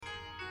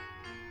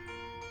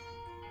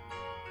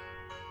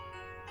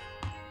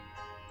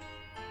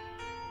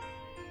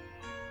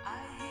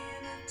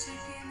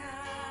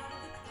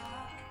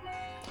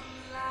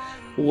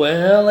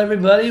Well,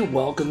 everybody,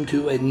 welcome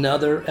to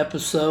another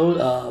episode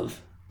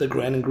of the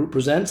Grandin Group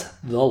Presents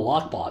The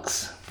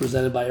Lockbox,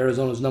 presented by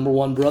Arizona's number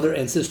one brother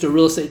and sister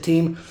real estate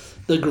team,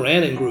 the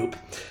Grandin Group.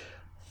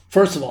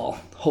 First of all,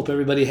 hope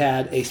everybody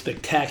had a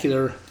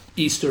spectacular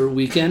Easter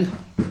weekend.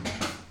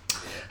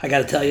 I got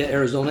to tell you,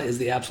 Arizona is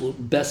the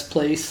absolute best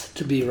place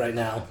to be right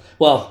now.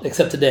 Well,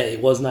 except today.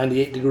 It was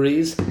 98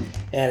 degrees,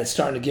 and it's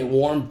starting to get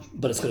warm,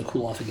 but it's going to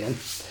cool off again.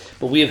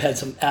 But we have had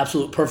some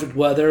absolute perfect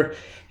weather.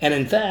 And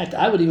in fact,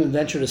 I would even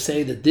venture to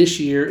say that this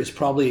year is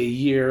probably a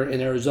year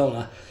in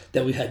Arizona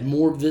that we've had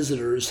more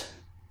visitors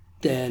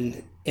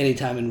than any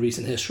time in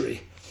recent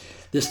history.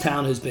 This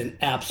town has been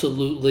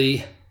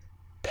absolutely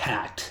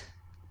packed.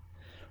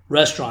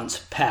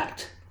 Restaurants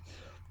packed.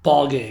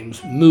 Ball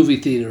games, movie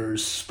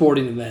theaters,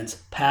 sporting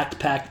events,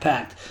 packed.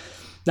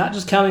 Not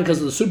just counting because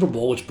of the Super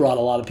Bowl, which brought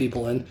a lot of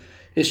people in.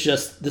 It's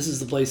just, this is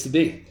the place to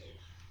be.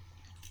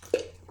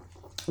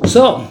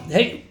 So,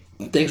 hey,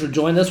 thanks for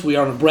joining us. We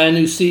are in a brand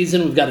new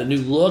season. We've got a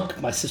new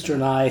look. My sister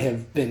and I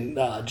have been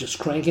just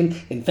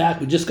cranking. In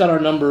fact, we just got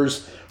our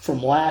numbers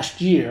from last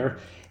year.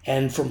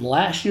 And from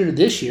last year to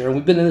this year, and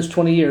we've been in this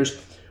 20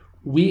 years,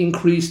 we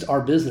increased our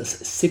business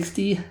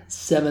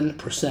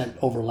 67%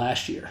 over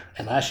last year.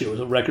 And last year was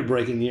a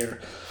record-breaking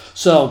year.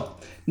 So,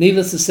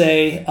 needless to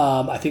say,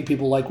 I think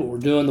people like what we're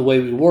doing, the way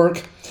we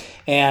work.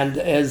 And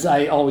as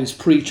I always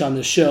preach on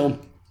this show,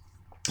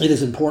 it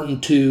is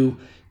important to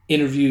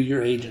interview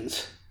your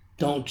agents.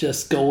 Don't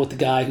just go with the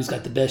guy who's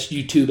got the best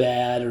YouTube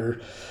ad or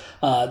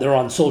they're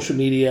on social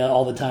media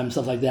all the time,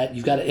 stuff like that.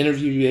 You've got to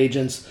interview your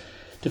agents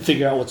to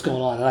figure out what's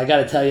going on. And I got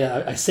to tell you,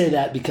 I say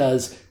that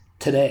because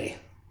today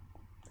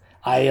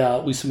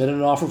we submitted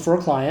an offer for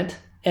a client,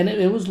 and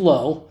it was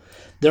low.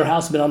 Their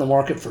house has been on the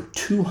market for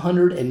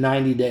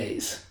 290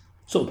 days.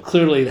 So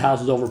clearly the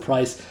house is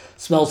overpriced,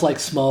 smells like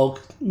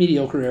smoke,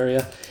 mediocre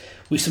area.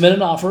 We submitted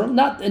an offer,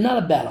 not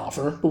a bad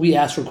offer, but we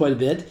asked for quite a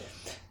bit.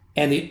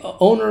 And the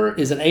owner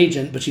is an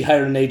agent, but she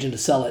hired an agent to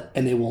sell it,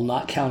 and they will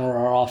not counter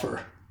our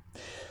offer.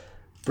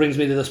 Brings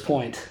me to this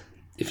point.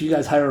 If you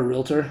guys hire a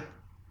realtor,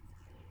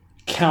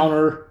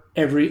 counter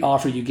every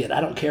offer you get.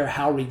 I don't care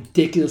how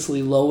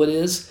ridiculously low it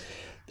is.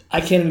 I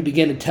can't even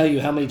begin to tell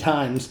you how many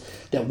times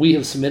that we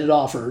have submitted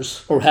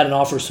offers or had an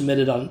offer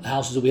submitted on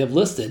houses that we have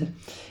listed,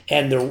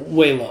 and they're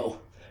way low.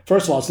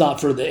 First of all, it's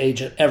not for the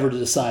agent ever to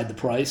decide the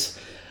price,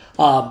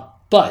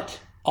 but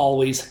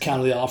always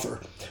counter the offer.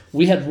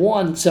 We had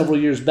one several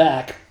years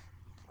back.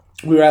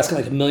 We were asking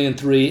like $1.3 million.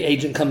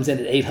 Agent comes in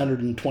at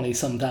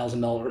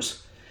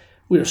 $820,000.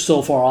 We were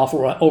so far off.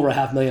 We're over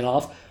 $500,000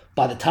 off.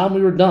 By the time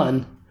we were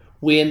done,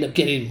 we ended up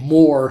getting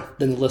more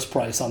than the list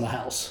price on the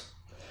house.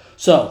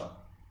 So,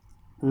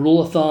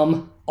 rule of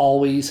thumb,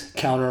 always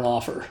counter an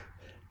offer.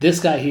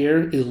 This guy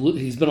here,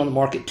 he's been on the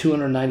market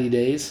 290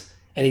 days,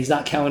 and he's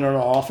not countering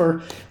an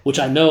offer, which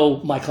I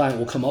know my client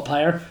will come up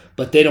higher,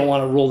 but they don't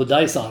want to roll the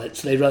dice on it,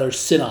 so they'd rather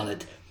sit on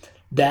it.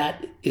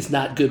 That is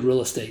not good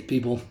real estate,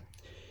 people.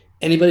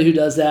 Anybody who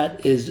does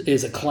that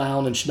is a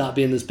clown and should not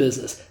be in this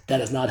business.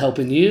 That is not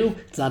helping you.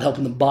 It's not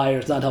helping the buyer.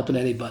 It's not helping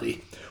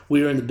anybody.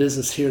 We are in the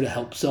business here to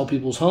help sell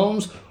people's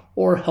homes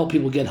or help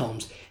people get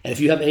homes. And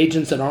if you have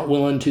agents that aren't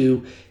willing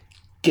to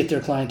get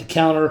their client to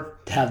counter,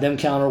 to have them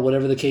counter,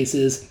 whatever the case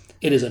is,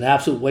 it is an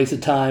absolute waste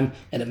of time,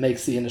 and it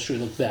makes the industry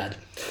look bad.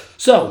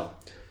 So,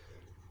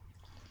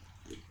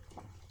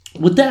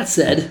 with that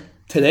said,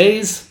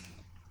 today's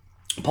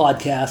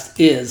podcast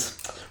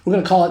we're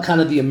going to call it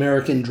kind of the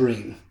American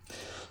dream.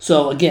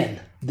 So again,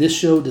 this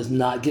show does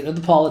not get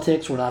into the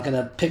politics. We're not going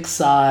to pick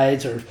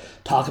sides or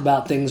talk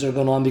about things that are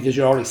going on because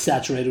you're already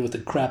saturated with the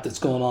crap that's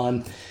going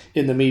on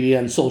in the media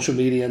and social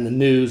media and the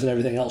news and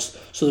everything else.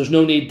 So there's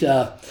no need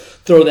to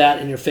throw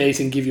that in your face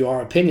and give you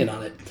our opinion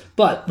on it.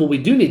 But what we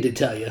do need to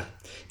tell you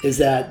is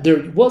that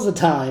there was a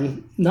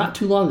time not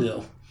too long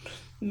ago.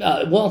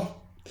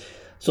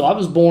 So I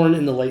was born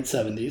in the late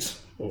 70s.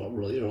 Well,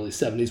 really early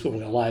 70s, but we're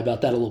going to lie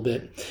about that a little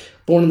bit.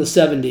 Born in the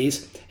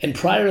 70s. And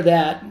prior to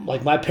that,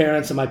 like my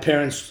parents and my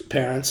parents'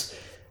 parents,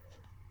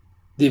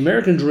 the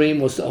American dream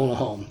was to own a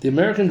home. The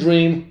American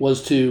dream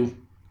was to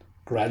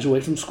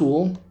graduate from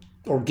school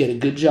or get a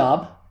good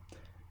job,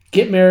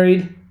 get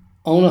married,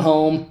 own a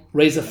home,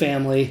 raise a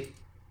family,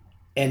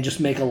 and just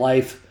make a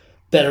life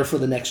better for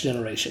the next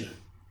generation.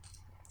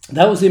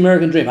 That was the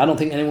American dream. I don't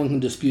think anyone can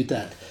dispute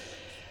that.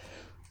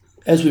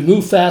 As we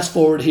move fast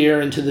forward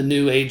here into the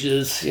new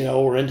ages,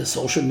 we're into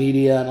social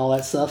media and all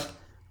that stuff,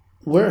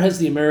 where has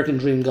the American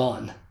dream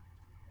gone?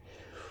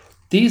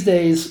 These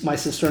days, my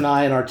sister and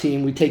I and our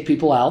team, we take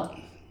people out,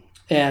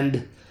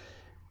 and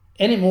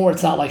anymore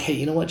it's not like, hey,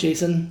 you know what,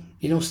 Jason?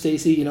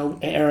 Stacy,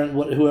 Aaron,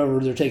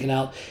 whoever they're taking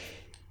out,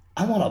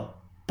 I want to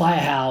buy a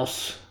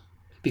house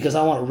because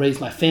I want to raise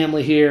my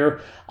family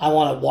here. I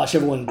want to watch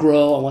everyone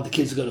grow. I want the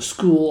kids to go to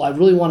school. I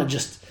really want to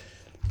just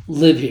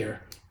live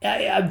here.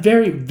 I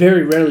very,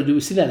 very rarely do we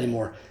see that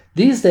anymore.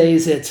 These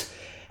days, it's,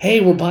 hey,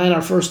 we're buying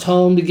our first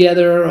home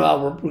together.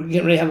 We're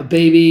getting ready to have a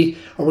baby,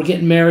 or we're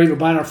getting married. We're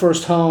buying our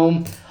first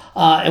home.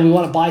 and we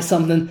want to buy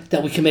something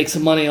that we can make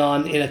some money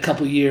on in a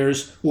couple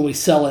years when we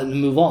sell it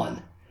and move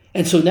on.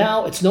 And so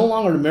now it's no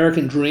longer an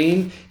American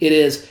dream. It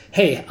is,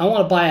 hey, I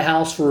want to buy a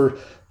house for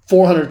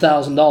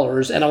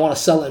 $400,000 and I want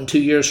to sell it in 2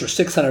 years for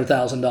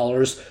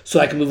 $600,000 so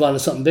I can move on to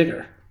something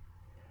bigger.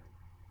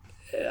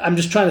 I'm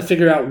just trying to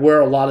figure out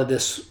where a lot of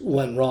this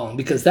went wrong,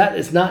 because that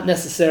is not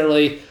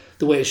necessarily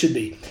the way it should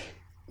be.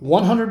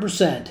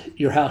 100%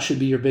 your house should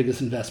be your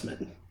biggest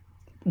investment.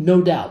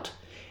 No doubt.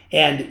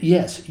 And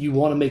yes, you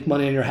want to make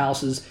money on your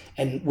houses,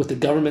 and with the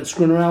government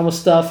screwing around with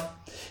stuff,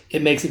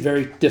 it makes it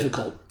very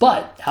difficult.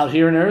 But out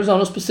here in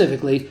Arizona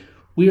specifically,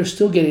 we are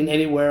still getting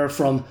anywhere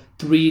from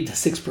 3 to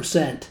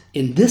 6%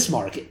 in this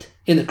market,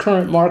 in the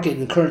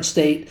current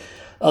state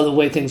of the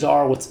way things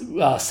are with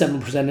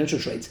 7%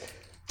 interest rates.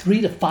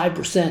 3 to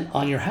 5%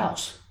 on your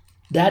house.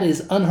 That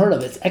is unheard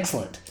of. It's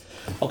excellent.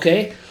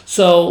 Okay?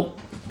 So,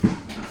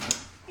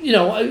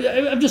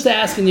 I'm just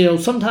asking,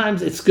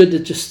 sometimes it's good to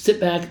just sit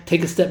back,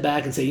 take a step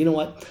back and say, you know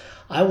what?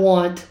 I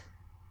want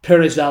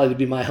Paradise Valley to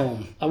be my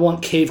home. I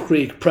want Cave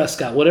Creek,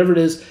 Prescott, whatever it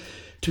is,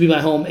 to be my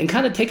home, and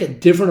kind of take a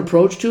different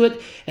approach to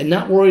it and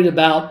not worried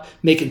about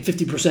making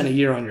 50% a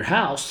year on your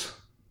house,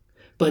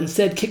 but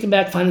instead kicking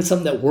back, finding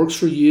something that works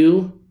for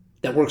you,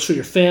 that works for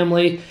your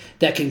family,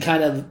 that can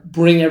kind of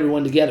bring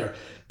everyone together.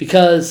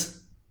 Because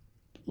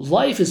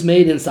life is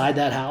made inside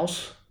that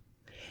house,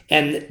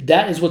 and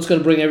that is what's going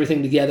to bring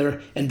everything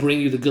together and bring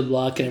you the good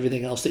luck and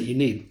everything else that you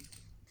need.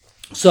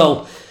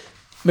 So,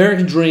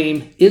 American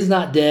Dream is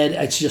not dead.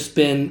 It's just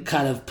been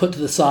kind of put to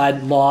the side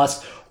and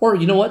lost. Or,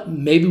 you know what?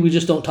 Maybe we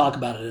just don't talk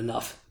about it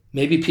enough.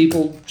 Maybe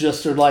people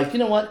just are like, you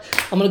know what?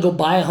 I'm going to go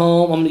buy a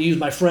home. I'm going to use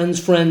my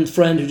friend's friend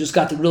who just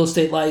got the real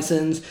estate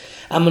license.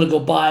 I'm going to go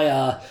buy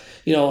a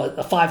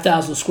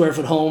 5,000 square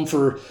foot home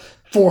for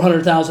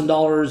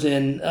 $400,000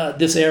 in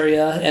this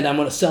area, and I'm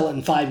going to sell it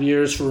in 5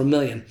 years for $1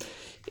 million.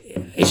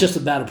 It's just a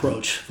bad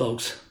approach,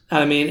 folks.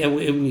 I mean, and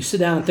when you sit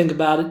down and think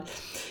about it,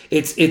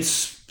 it's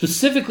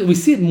specifically, we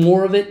see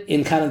more of it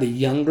in kind of the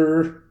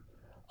younger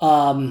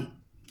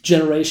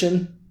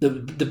generation,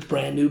 the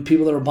brand new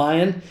people that are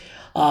buying,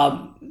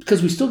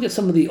 because we still get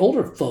some of the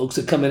older folks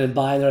that come in and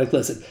buy, and they're like,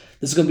 listen,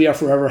 this is going to be our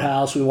forever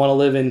house. We want to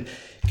live in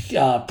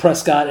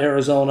Prescott,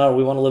 Arizona, or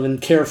we want to live in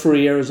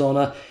Carefree,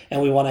 Arizona,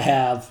 and we want to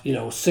have,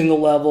 single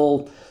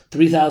level,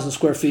 3,000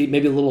 square feet,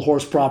 maybe a little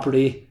horse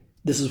property.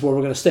 This is where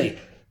we're going to stay.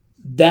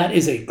 That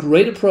is a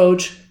great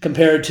approach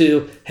compared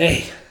to,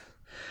 hey,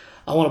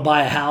 I want to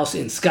buy a house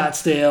in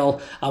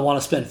Scottsdale. I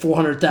want to spend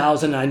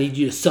 $400,000. I need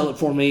you to sell it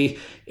for me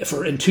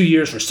in 2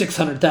 years for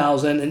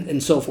 $600,000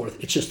 and so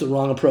forth. It's just the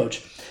wrong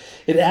approach.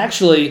 It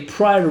actually,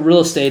 prior to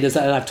real estate, and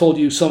I've told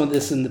you some of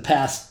this in the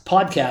past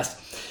podcast,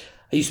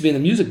 I used to be in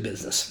the music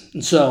business.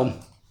 And so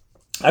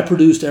I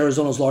produced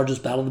Arizona's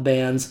largest Battle of the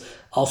Bands,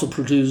 also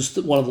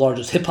produced one of the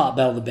largest hip-hop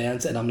Battle of the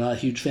Bands, and I'm not a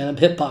huge fan of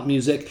hip-hop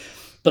music,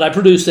 but I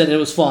produced it and it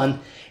was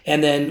fun.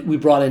 And then we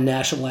brought in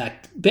national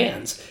act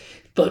bands.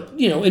 But,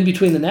 in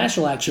between the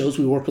national act shows,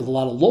 we worked with a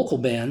lot of local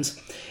bands.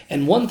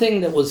 And one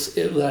thing that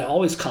I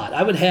always caught,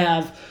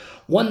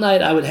 one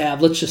night I would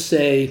have, let's just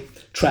say,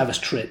 Travis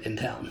Tritt in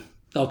town.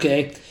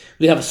 Okay?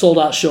 We'd have a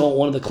sold-out show at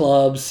one of the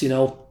clubs,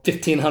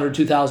 1,500,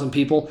 2,000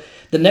 people.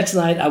 The next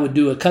night I would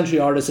do a country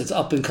artist that's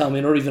up and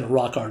coming, or even a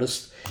rock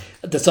artist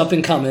that's up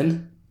and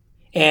coming.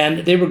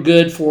 And they were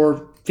good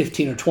for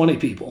 15 or 20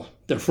 people.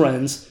 They're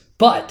friends.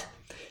 But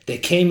they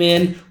came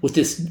in with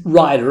this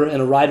rider,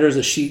 and a rider is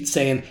a sheet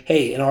saying,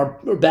 hey, in our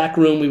back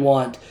room we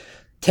want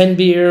 10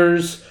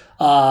 beers,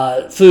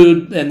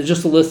 food, and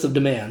just a list of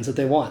demands that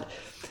they want.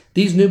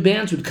 These new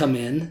bands would come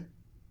in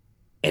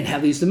and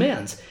have these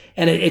demands.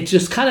 And it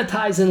just kind of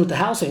ties in with the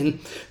housing,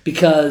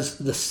 because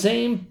the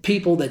same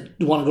people that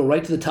want to go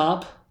right to the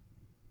top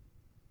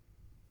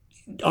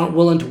aren't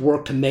willing to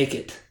work to make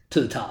it to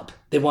the top.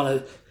 They want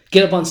to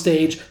get up on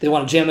stage, they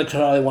want to jam the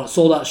crowd, they want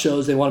sold out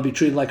shows, they want to be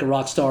treated like a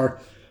rock star,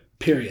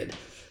 period.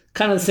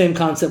 Kind of the same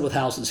concept with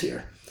houses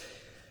here.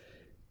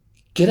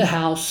 Get a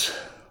house,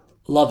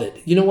 love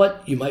it. You know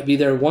what? You might be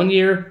there 1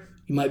 year,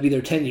 you might be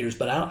there 10 years,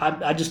 but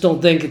I just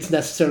don't think it's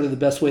necessarily the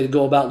best way to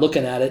go about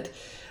looking at it,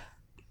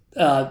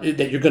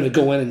 that you're going to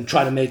go in and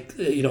try to make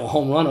a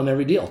home run on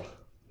every deal.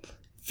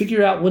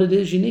 Figure out what it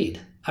is you need.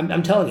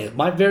 I'm telling you,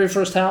 my very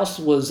first house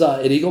was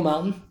at Eagle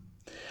Mountain.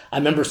 I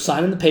remember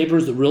signing the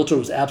papers. The realtor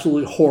was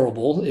absolutely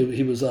horrible.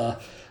 He was a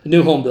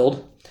new home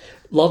build.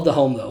 Loved the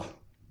home, though.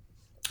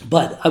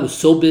 But I was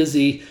so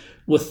busy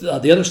with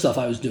the other stuff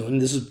I was doing,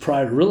 this is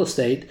prior to real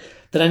estate,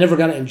 that I never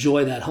got to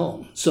enjoy that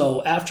home.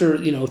 So after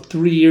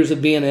 3 years of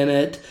being in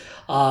it,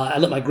 I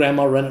let my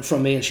grandma rent it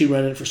from me, and she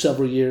rented it for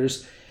several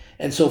years,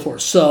 and so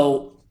forth.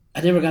 So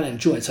I never got to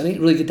enjoy it. So I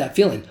didn't really get that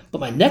feeling.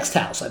 But my next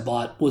house I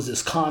bought was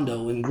this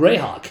condo in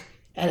Grayhawk,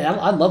 and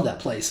I love that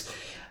place.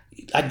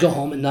 I'd go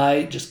home at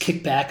night, just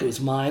kick back. It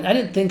was mine. I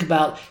didn't think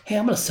about, hey,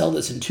 I'm going to sell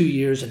this in 2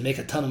 years and make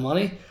a ton of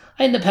money.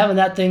 I ended up having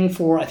that thing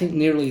for, I think,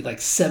 nearly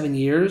 7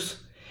 years.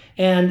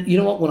 And you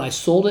know what? When I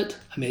sold it,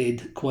 I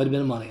made quite a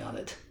bit of money on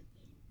it,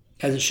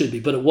 as it should be.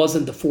 But it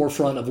wasn't the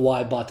forefront of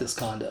why I bought this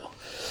condo.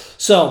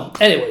 So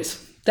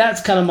anyways,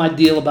 that's kind of my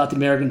deal about the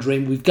American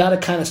dream. We've got to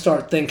kind of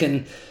start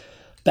thinking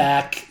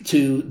back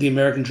to the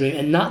American dream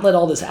and not let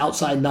all this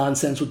outside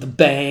nonsense with the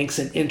banks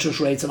and interest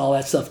rates and all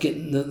that stuff get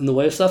in the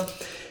way of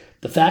stuff.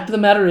 The fact of the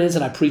matter is,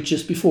 and I preached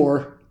this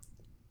before,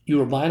 you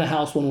are buying a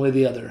house one way or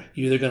the other.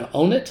 You're either going to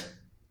own it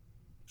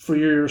for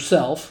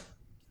yourself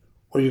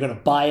or you're going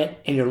to buy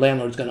it and your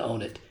landlord's going to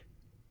own it.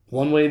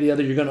 One way or the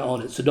other, you're going to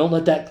own it. So don't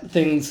let that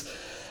things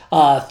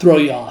throw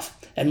you off.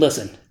 And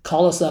listen,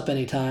 call us up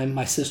anytime.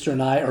 My sister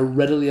and I are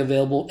readily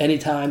available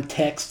anytime.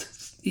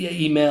 Text,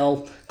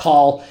 email,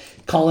 call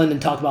in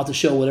and talk about the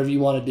show, whatever you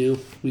want to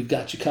do. We've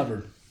got you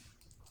covered.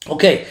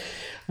 Okay,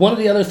 one of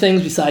the other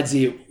things besides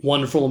the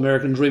wonderful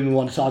American dream we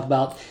want to talk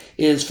about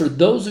is for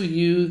those of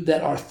you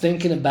that are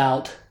thinking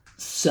about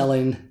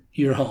selling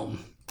your home,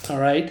 all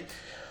right?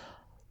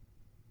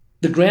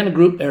 The Grandin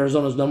Group,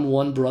 Arizona's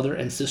 #1 brother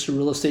and sister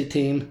real estate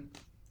team,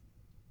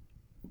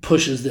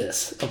 pushes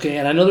this, okay?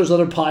 And I know there's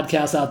other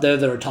podcasts out there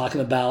that are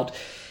talking about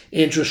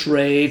interest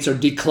rates or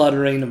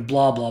decluttering and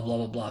blah, blah, blah,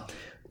 blah, blah.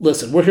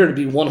 Listen, we're here to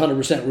be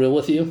 100% real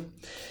with you.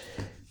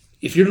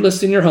 If you're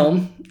listing your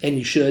home, and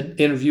you should,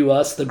 interview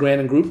us, the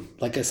Grandin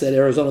Group, like I said,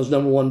 Arizona's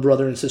 #1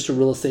 brother and sister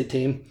real estate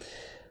team.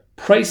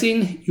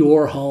 Pricing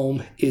your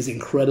home is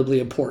incredibly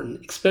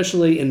important,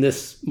 especially in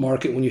this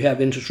market when you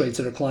have interest rates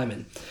that are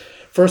climbing.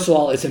 First of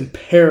all, it's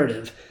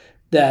imperative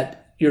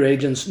that your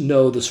agents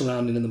know the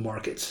surrounding of the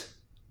markets.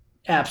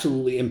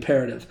 Absolutely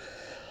imperative.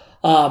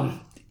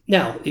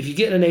 Now, if you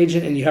get an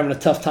agent and you're having a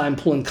tough time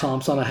pulling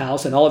comps on a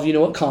house, and all of you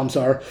know what comps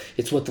are,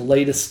 it's what the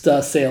latest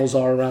sales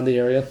are around the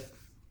area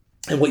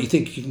and what you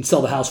think you can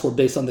sell the house for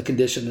based on the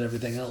condition and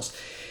everything else.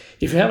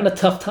 If you're having a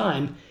tough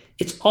time,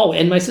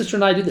 and my sister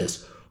and I do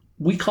this,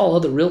 we call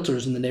other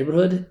realtors in the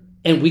neighborhood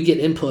and we get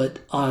input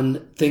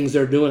on things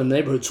they're doing in the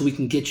neighborhood so we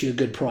can get you a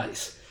good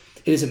price.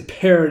 It is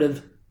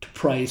imperative to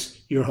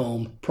price your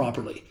home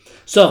properly.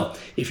 So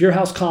if your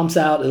house comps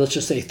out, let's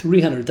just say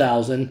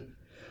 $300,000,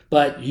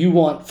 but you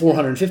want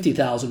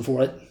 $450,000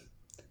 for it,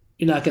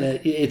 you're not gonna.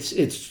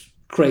 It's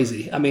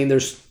crazy. I mean,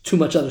 there's too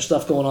much other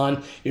stuff going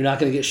on. You're not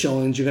gonna get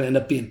showings. You're gonna end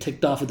up being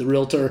ticked off at the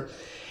realtor,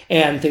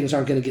 and things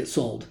aren't gonna get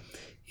sold.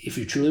 If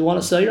you truly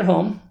want to sell your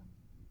home,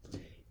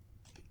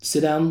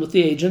 sit down with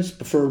the agents,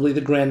 preferably the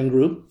Grandin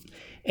Group,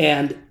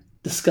 and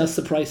discuss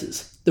the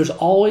prices. There's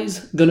always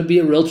going to be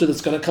a realtor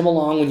that's going to come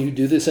along when you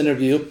do this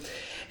interview,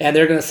 and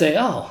they're going to say,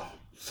 oh,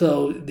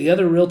 so the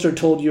other realtor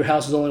told you your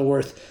house is only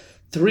worth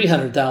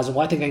 $300,000. Well,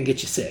 I think I can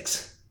get you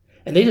 $600,000.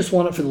 And they just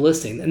want it for the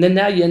listing. And then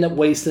now you end up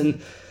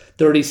wasting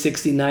 30,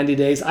 60, 90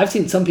 days. I've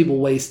seen some people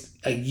waste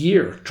a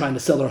year trying to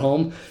sell their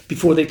home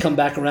before they come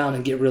back around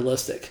and get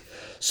realistic.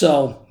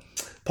 So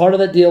part of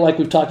that deal, like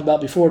we've talked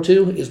about before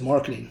too, is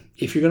marketing.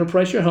 If you're going to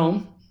price your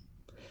home,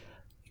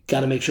 you've got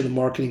to make sure the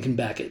marketing can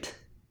back it.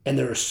 And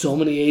there are so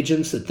many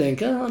agents that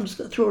think, oh, I'm just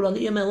going to throw it on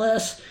the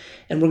MLS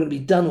and we're going to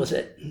be done with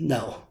it.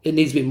 No, it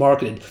needs to be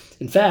marketed.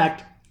 In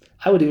fact,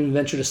 I would even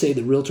venture to say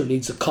the realtor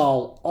needs to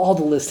call all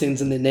the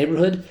listings in the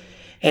neighborhood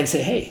and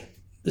say, hey,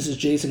 this is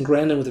Jason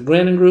Grandin with the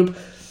Grandin Group.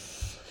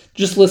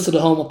 Just listed a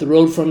home up the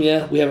road from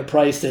you. We have it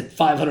priced at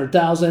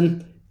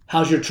 $500,000.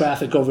 How's your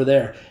traffic over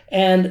there?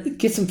 And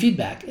get some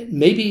feedback.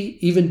 Maybe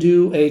even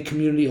do a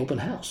community open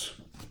house.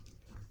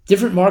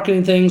 Different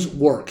marketing things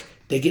work.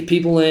 They get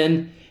people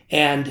in,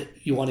 and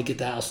you want to get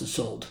the houses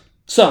sold.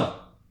 So,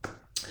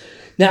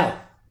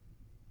 now,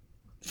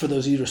 for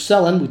those of you who are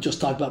selling, we just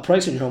talked about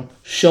pricing your home,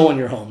 showing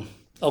your home.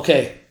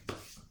 Okay,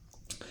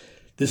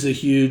 this is a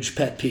huge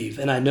pet peeve.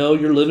 And I know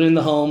you're living in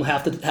the home,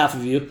 half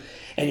of you,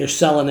 and you're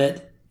selling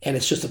it, and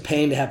it's just a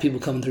pain to have people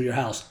coming through your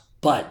house.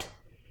 But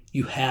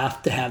you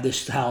have to have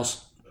this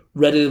house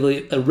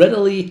readily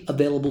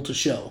available to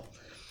show.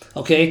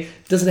 Okay?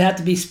 Does it have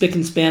to be spick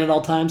and span at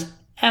all times?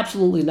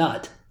 Absolutely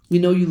not. We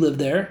know you live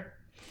there.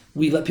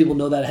 We let people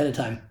know that ahead of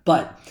time.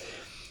 But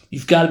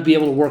you've got to be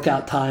able to work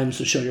out times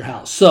to show your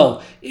house.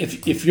 So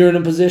if you're in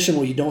a position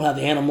where you don't have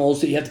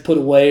animals that you have to put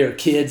away or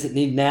kids that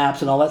need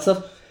naps and all that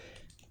stuff,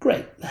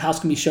 great. The house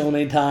can be shown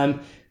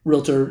anytime.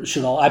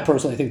 I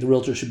personally think the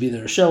realtor should be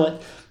there to show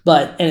it.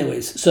 But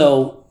anyways,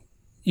 so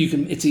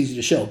it's easy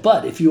to show.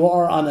 But if you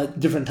are on a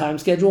different time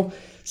schedule,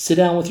 sit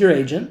down with your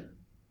agent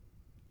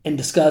and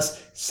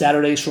discuss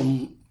Saturdays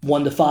from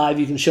 1 to 5,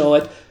 you can show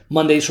it.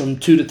 Mondays from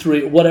 2 to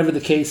 3, whatever the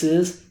case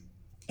is,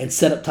 and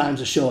set up times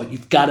to show it.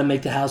 You've got to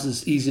make the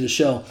houses easy to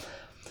show.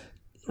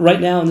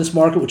 Right now in this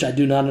market, which I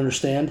do not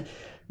understand,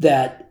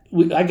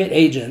 I get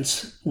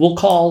agents, we'll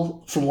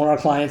call from one of our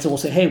clients and we'll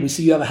say, hey, we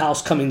see you have a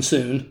house coming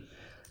soon.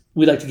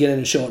 We'd like to get in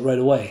and show it right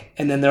away.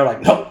 And then they're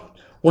like, no,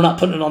 we're not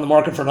putting it on the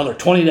market for another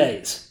 20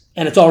 days.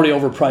 And it's already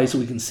overpriced, so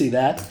we can see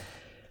that.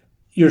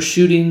 You're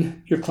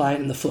shooting your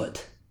client in the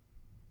foot.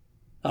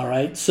 All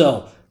right?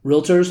 So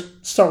realtors,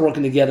 start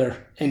working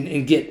together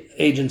and get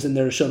agents in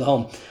there to show the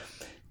home.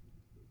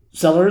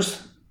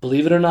 Sellers,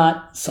 believe it or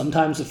not,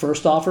 sometimes the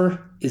first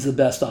offer is the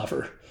best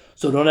offer.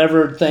 So don't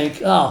ever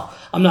think, oh,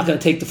 I'm not going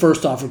to take the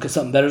first offer because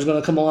something better is going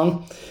to come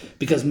along.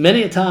 Because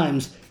many a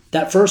times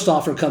that first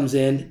offer comes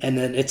in and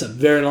then it's a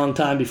very long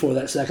time before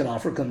that second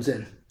offer comes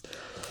in.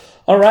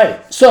 All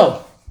right.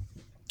 So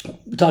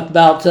We talked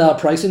about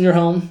pricing your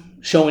home,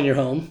 showing your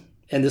home,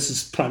 and this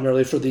is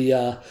primarily for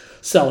the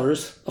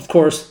sellers. Of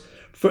course,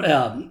 for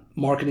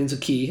marketing's a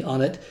key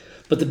on it.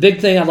 But the big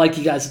thing I'd like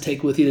you guys to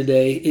take with you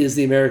today is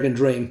the American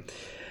Dream.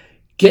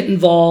 Get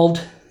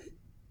involved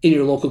in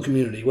your local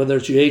community, whether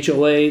it's your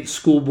HOA,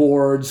 school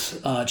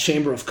boards,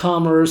 Chamber of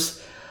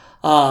Commerce,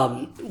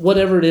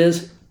 whatever it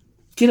is.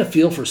 Get a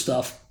feel for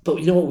stuff. But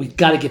you know what? We've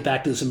got to get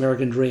back to this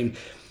American Dream.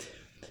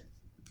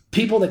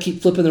 People that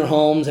keep flipping their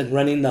homes and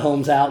renting the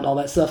homes out and all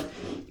that stuff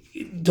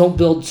don't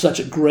build such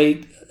a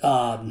great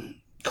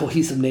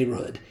cohesive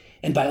neighborhood.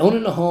 And by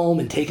owning a home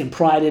and taking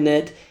pride in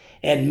it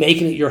and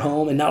making it your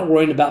home and not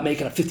worrying about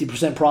making a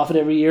 50% profit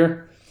every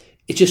year,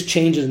 it just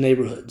changes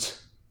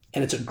neighborhoods.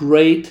 And it's a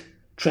great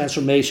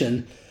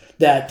transformation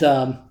that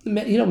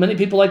many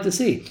people like to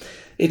see.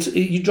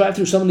 You drive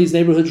through some of these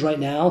neighborhoods right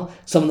now,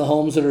 some of the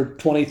homes that are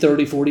 20,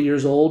 30, 40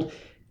 years old,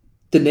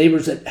 the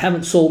neighbors that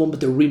haven't sold them, but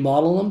they're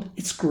remodeling them,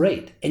 it's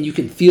great. And you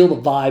can feel the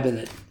vibe in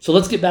it. So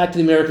let's get back to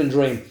the American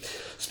Dream.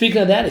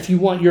 Speaking of that, if you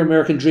want your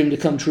American Dream to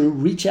come true,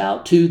 reach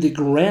out to the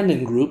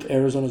Grandin Group,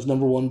 Arizona's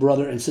 #1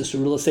 brother and sister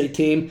real estate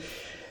team.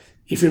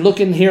 If you're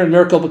looking here in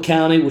Maricopa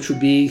County, which would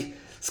be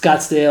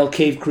Scottsdale,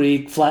 Cave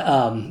Creek,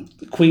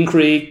 Queen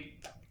Creek,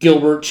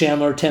 Gilbert,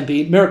 Chandler,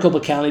 Tempe, Maricopa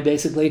County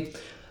basically,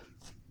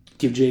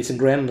 give Jason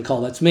Grandin a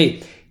call. That's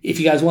me. If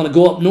you guys want to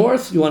go up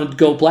north, you want to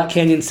go Black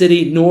Canyon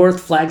City,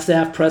 North,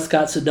 Flagstaff,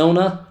 Prescott,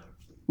 Sedona,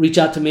 reach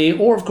out to me,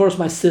 or of course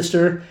my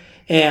sister,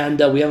 and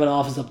we have an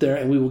office up there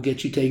and we will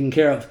get you taken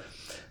care of.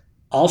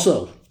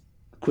 Also,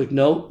 quick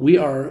note, we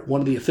are one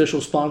of the official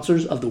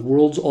sponsors of the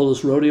world's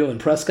oldest rodeo in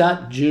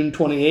Prescott, June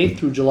 28th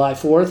through July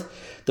 4th.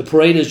 The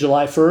parade is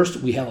July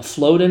 1st. We have a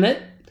float in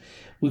it.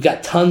 We've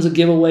got tons of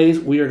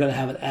giveaways. We are going to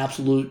have an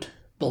absolute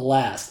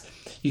blast.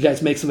 You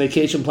guys make some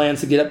vacation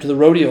plans to get up to the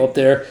rodeo up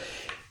there.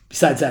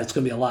 Besides that, it's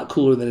going to be a lot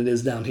cooler than it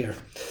is down here.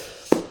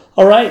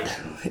 All right.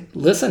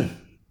 Listen,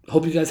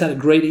 hope you guys had a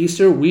great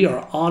Easter. We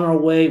are on our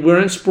way.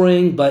 We're in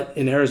spring, but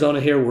in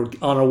Arizona here, we're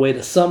on our way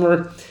to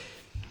summer.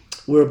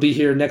 We'll be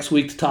here next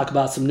week to talk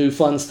about some new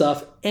fun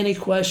stuff. Any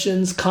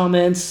questions,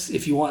 comments,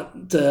 if you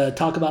want to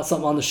talk about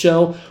something on the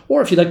show,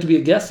 or if you'd like to be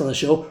a guest on the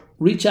show,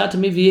 reach out to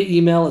me via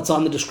email. It's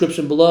on the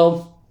description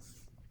below.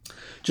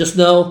 Just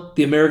know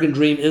the American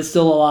Dream is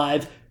still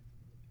alive.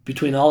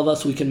 Between all of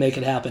us, we can make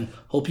it happen.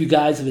 Hope you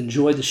guys have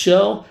enjoyed the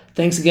show.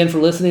 Thanks again for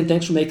listening.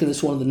 Thanks for making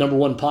this one of the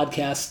 #1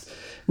 podcasts,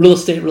 real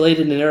estate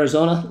related in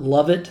Arizona.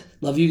 Love it.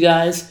 Love you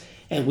guys.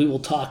 And we will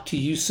talk to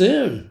you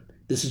soon.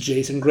 This is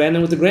Jason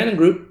Grandin with the Grandin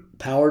Group,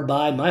 powered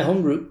by My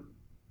Home Group.